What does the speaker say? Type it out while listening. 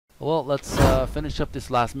Well, let's finish up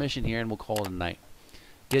this last mission here and we'll call it a night.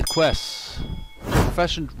 Get quests.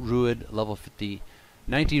 Profession Druid, level 50,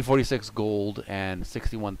 1946 gold, and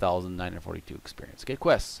 61,942 experience. Get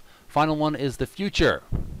quests. Final one is the future.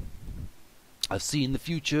 I've seen the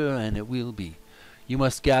future and it will be. You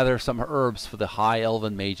must gather some herbs for the high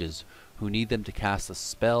elven mages who need them to cast a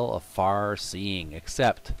spell of far seeing.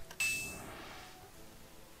 Except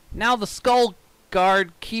now the Skull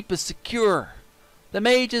Guard keep is secure. The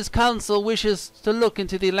Mages' Council wishes to look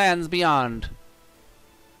into the lands beyond.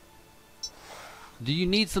 Do you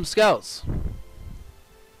need some scouts?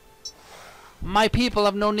 My people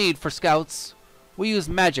have no need for scouts. We use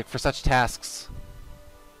magic for such tasks.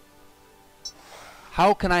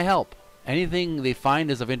 How can I help? Anything they find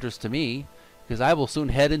is of interest to me, because I will soon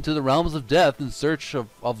head into the realms of death in search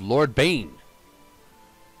of Lord Bane.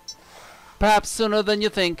 Perhaps sooner than you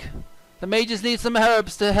think. The mages need some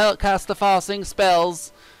herbs to help cast the far-seeing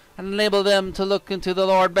spells and enable them to look into the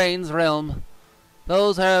Lord Bane's realm.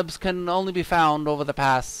 Those herbs can only be found over the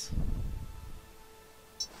pass.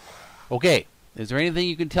 Okay, is there anything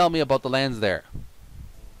you can tell me about the lands there?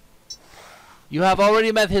 You have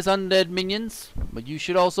already met his undead minions, but you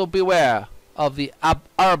should also beware of the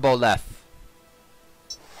Arboleth.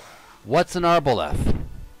 What's an Arboleth?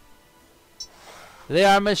 They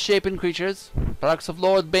are misshapen creatures, products of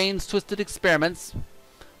Lord Bane's twisted experiments.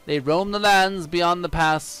 They roam the lands beyond the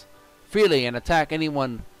pass freely and attack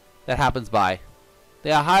anyone that happens by.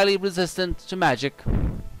 They are highly resistant to magic.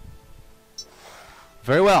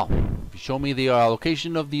 Very well. If you show me the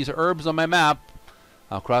location of these herbs on my map,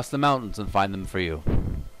 I'll cross the mountains and find them for you.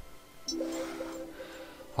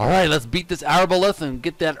 Alright, let's beat this Arboleth and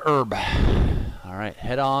get that herb. Alright,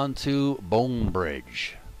 head on to Bone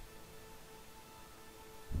Bridge.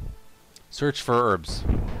 Search for herbs.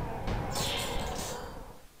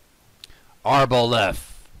 Arboleth.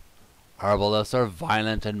 Arboleths are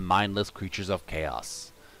violent and mindless creatures of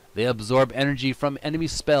chaos. They absorb energy from enemy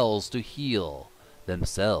spells to heal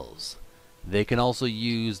themselves. They can also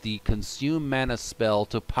use the Consume Mana spell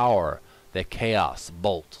to power the Chaos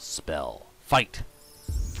Bolt spell. Fight!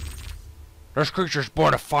 This creature's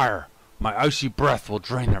born of fire. My icy breath will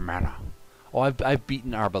drain their mana. Oh, I've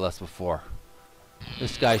beaten Arboleth before.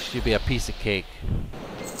 This guy should be a piece of cake.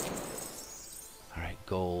 Alright,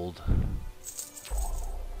 gold.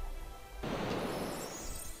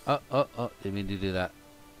 Didn't mean to do that.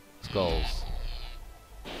 Skulls.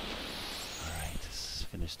 Alright, let's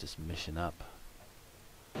finish this mission up.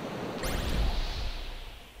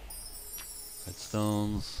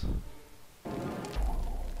 Redstones.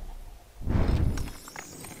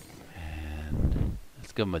 And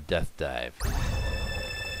let's give him a death dive.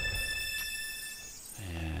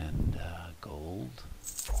 And gold.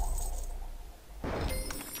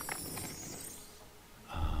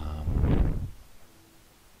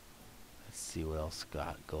 Let's see what else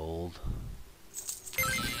got. Gold.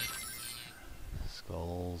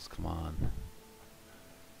 Skulls, come on.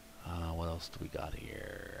 What else do we got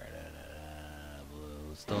here?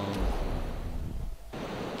 Blue stone.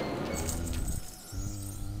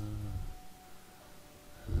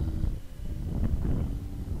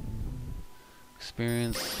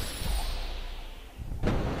 Experience.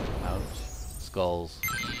 Ouch. Skulls.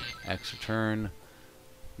 Extra turn.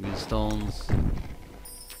 New stones.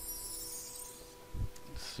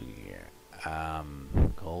 Let's see here.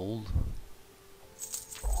 Gold.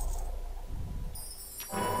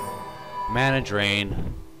 Mana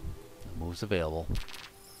drain. Moves available.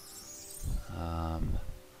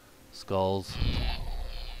 Skulls.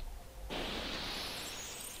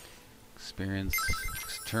 Experience.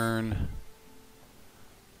 Extra turn.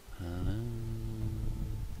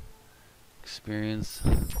 Experience.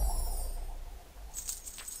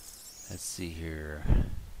 Let's see here.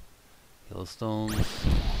 Yellowstones.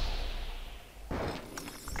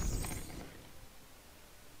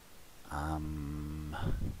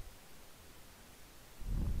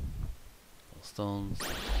 Yellowstones.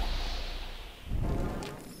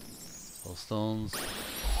 Yellowstones.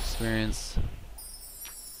 Experience.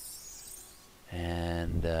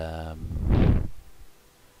 And let's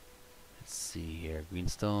see here.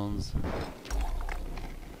 Greenstones.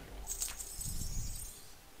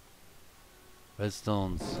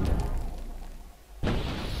 Redstones.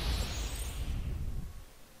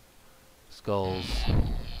 Skulls.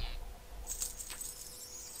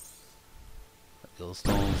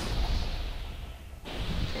 Yellowstones.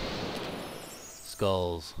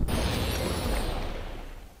 Skulls.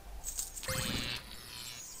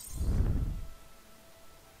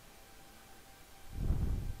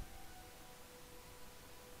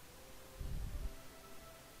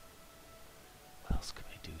 What else can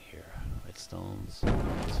I do here? Redstones.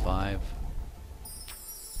 It's 5.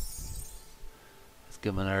 Let's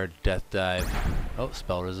give him another death dive. Oh,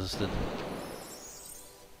 spell resisted.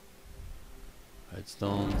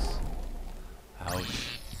 Redstones. Ouch.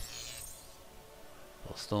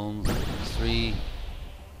 Stones. 3.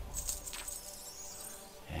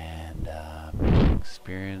 And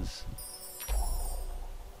experience.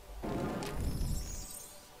 2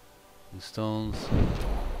 stones.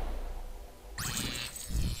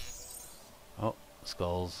 Oh,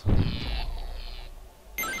 skulls.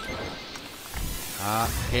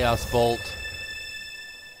 Chaos Bolt.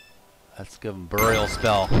 Let's give him Burial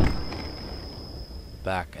Spell.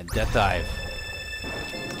 Back and Death Dive.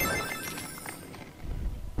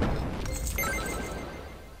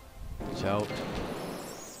 Watch out.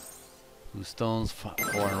 2 stones, 4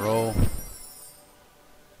 in a row.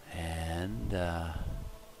 And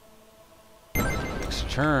next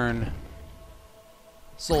turn,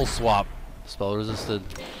 Soul Swap. Spell resisted.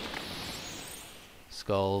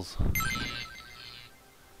 Skulls.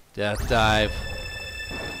 Death Dive.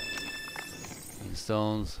 2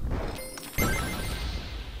 stones.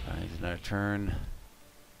 Alright, another turn.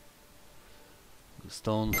 2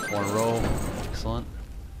 stones, 4 in a row. Excellent.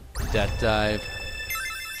 Death Dive.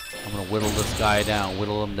 I'm gonna whittle this guy down.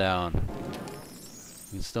 Whittle him down.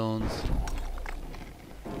 2 stones.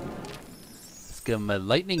 Let's give him a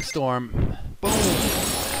Lightning Storm. Boom!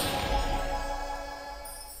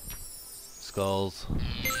 Skulls.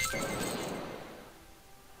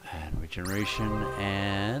 And Regeneration.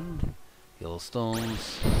 And Yellow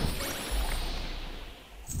Stones.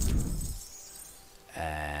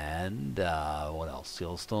 And what else?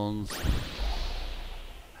 Yellow Stones.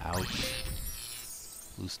 Ouch.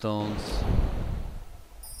 Blue stones.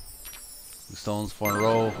 2 stones, 4 in a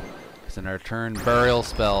row. It's in our turn. Burial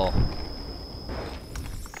Spell.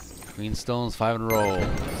 Green stones, 5 in a row.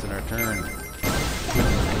 It's in our turn.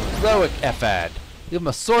 Heroic Ephad. Give him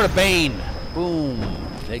a Sword of Bane. Boom.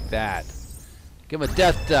 Take that. Give him a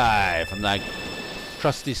Death Dive from that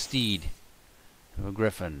trusty steed. Give him a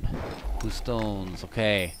Griffin. 2 stones.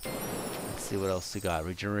 Okay. Let's see what else we got.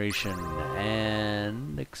 Regeneration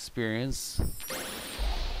and experience.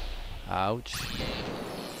 Ouch.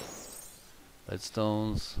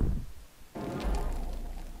 Redstones.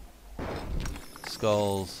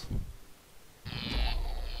 Skulls.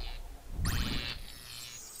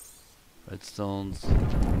 Redstones.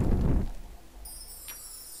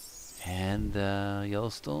 And yellow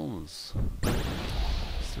stones.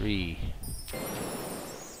 3.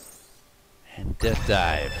 And Death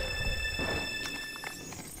Dive.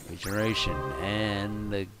 Regeneration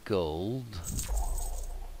and the gold.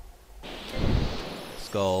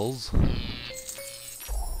 Skulls.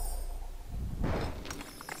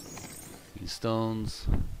 These stones.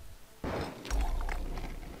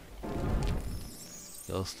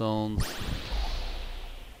 Yellow stones.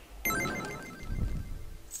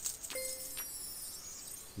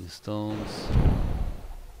 These stones.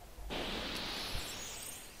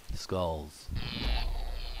 Skulls.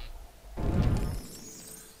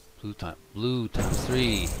 Blue times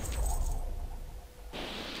 3.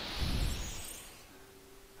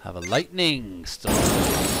 Have a Lightning Storm.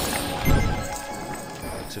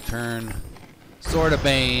 It's a turn. Sword of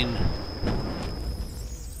Bane.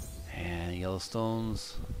 And yellow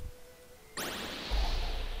stones.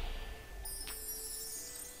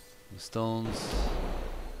 Stones.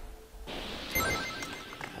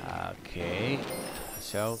 Okay.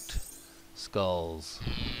 Shout. Skulls.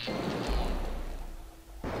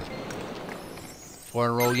 4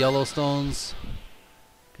 in a row yellow stones.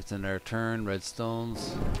 Gets in their turn. Red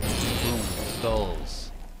stones. Boom.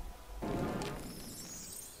 Skulls.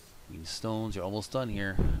 Green stones. You're almost done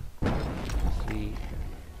here. See.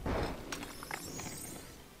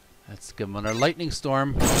 Let's give them another Lightning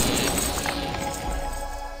Storm.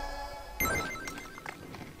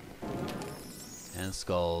 And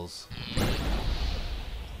skulls.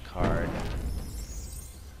 Card.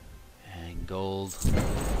 And gold.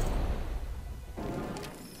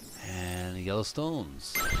 And yellow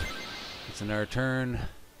stones. It's in our turn.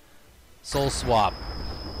 Soul Swap.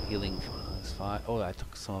 Healing. 5. Oh, I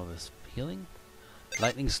took some of his healing.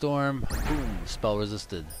 Lightning Storm. Boom. Spell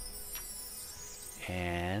resisted.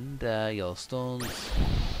 And yellow stones.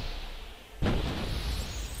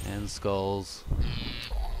 And skulls.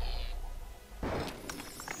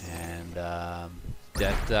 And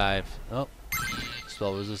Death Dive. Oh,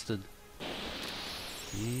 spell resisted.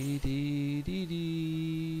 Dee dee dee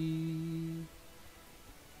dee.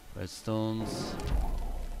 Red stones.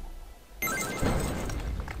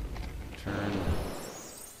 Turn.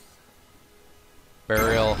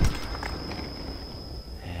 Burial.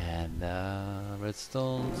 And And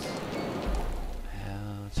redstones.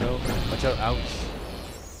 Watch out, ouch.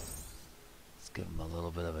 Let's give him a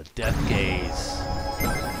little bit of a death gaze.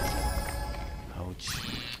 Ouch.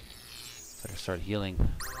 Better start healing.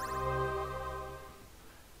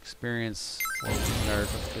 Experience.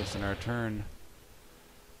 It's in our turn.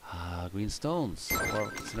 Green stones.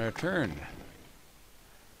 It's in our turn.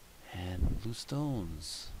 And blue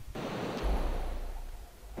stones.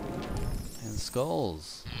 And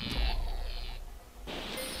skulls.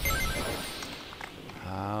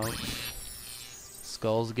 Ouch.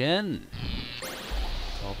 Skulls again.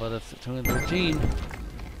 It's all about a 2 and 13.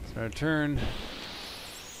 It's our turn.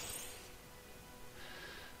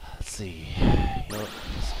 Let's see.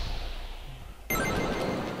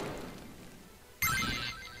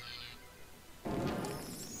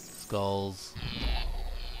 Skulls.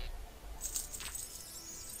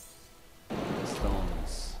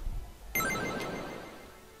 Stones.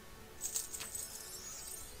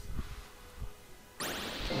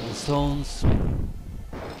 Stones.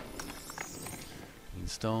 Green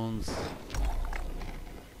stones.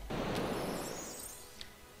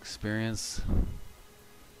 Experience.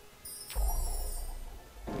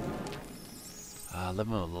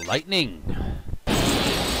 Living with lightning.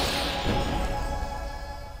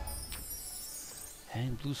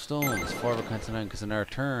 And blue stones. 4 of a kind tonight because in our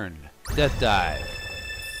turn. Death dive.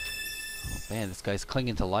 Oh man, this guy's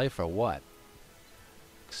clinging to life or what?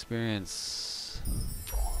 Experience.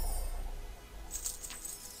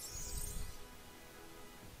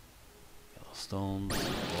 Yellow stones.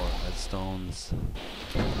 4 red stones.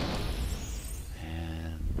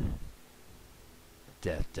 And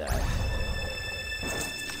death dive.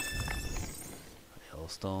 Yellow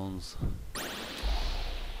stones.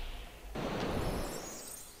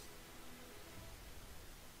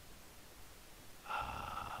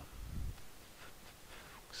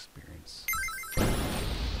 Experience. Alright,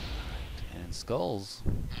 and skulls.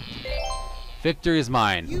 Victory is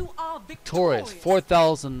mine. You are victorious.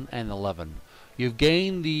 4,011. You've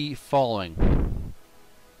gained the following: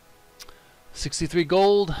 63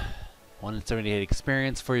 gold, 178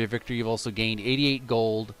 experience. For your victory, you've also gained 88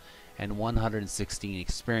 gold and 116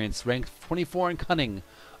 experience. Rank 24 in cunning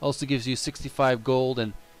also gives you 65 gold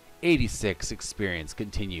and 86 experience.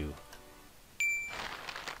 Continue.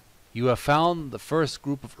 You have found the first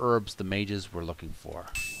group of herbs the mages were looking for.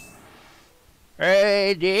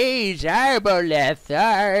 These Arboleth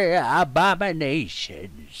are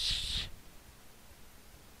abominations.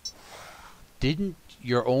 Didn't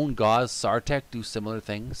your own god Sartek do similar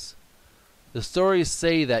things? The stories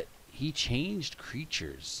say that he changed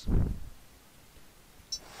creatures.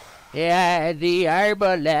 Yeah, the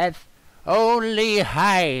Arboleth only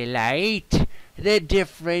highlight the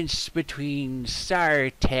difference between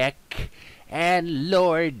Sartek and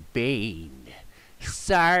Lord Bane.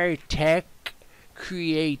 Sartek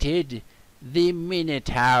created the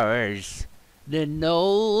Minotaurs, the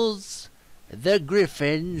Gnolls, the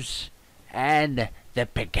Griffins, and the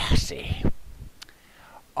Pegasi.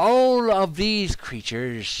 All of these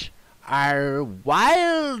creatures are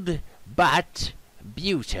wild but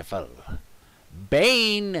beautiful.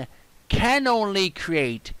 Bane can only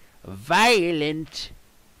create violent,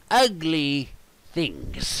 ugly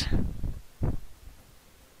things.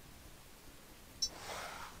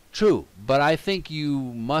 True, but I think you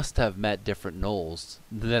must have met different gnolls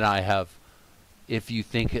than I have if you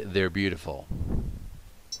think they're beautiful.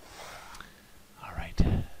 Alright,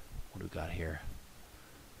 what do we got here?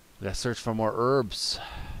 We gotta search for more herbs.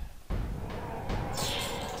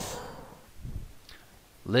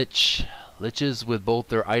 Lich. Liches with both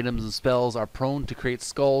their items and spells are prone to create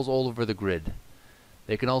skulls all over the grid.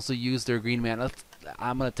 They can also use their green mana.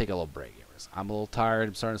 I'm going to take a little break. I'm a little tired.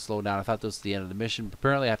 I'm starting to slow down. I thought this was the end of the mission. But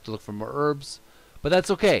apparently I have to look for more herbs. But that's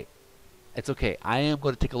okay. It's okay. I am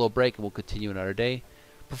going to take a little break and we'll continue another day.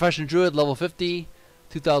 Professional Druid, level 50.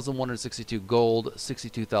 2,162 gold.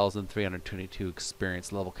 62,322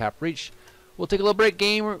 experience. Level cap reach. We'll take a little break,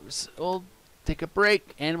 gamers. We'll take a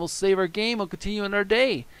break and we'll save our game. We'll continue another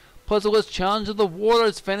day. Puzzle List Challenge of the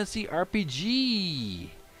Warlords Fantasy RPG.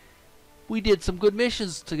 We did some good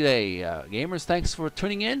missions today. Gamers, thanks for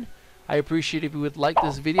tuning in. I appreciate if you would like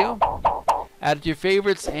this video, add it to your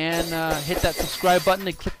favorites, and hit that subscribe button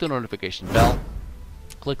and click the notification bell.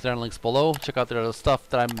 Click the links below. Check out the other stuff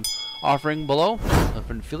that I'm offering below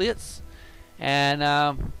from affiliates. And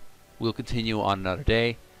we'll continue on another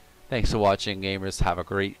day. Thanks for watching, gamers. Have a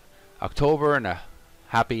great October and a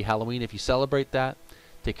happy Halloween if you celebrate that.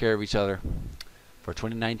 Take care of each other for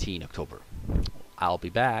 2019 October. I'll be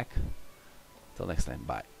back. Till next time,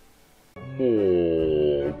 bye.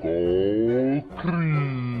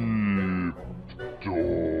 MogoCrypto.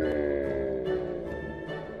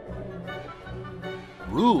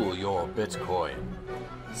 rule your Bitcoin.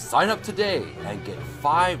 Sign up today and get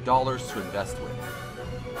 $5 to invest with.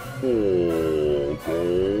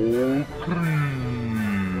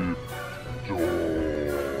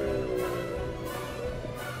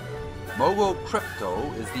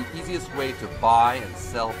 MogoCrypto is the easiest way to buy and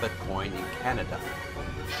sell Bitcoin in Canada.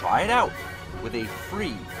 Try it out with a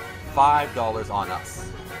free $5 on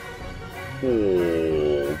us.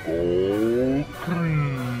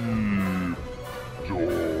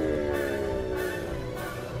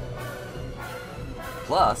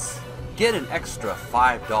 Plus, get an extra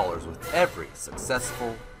 $5 with every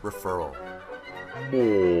successful referral.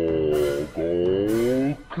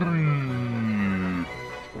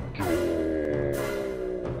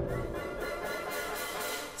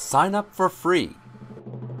 Sign up for free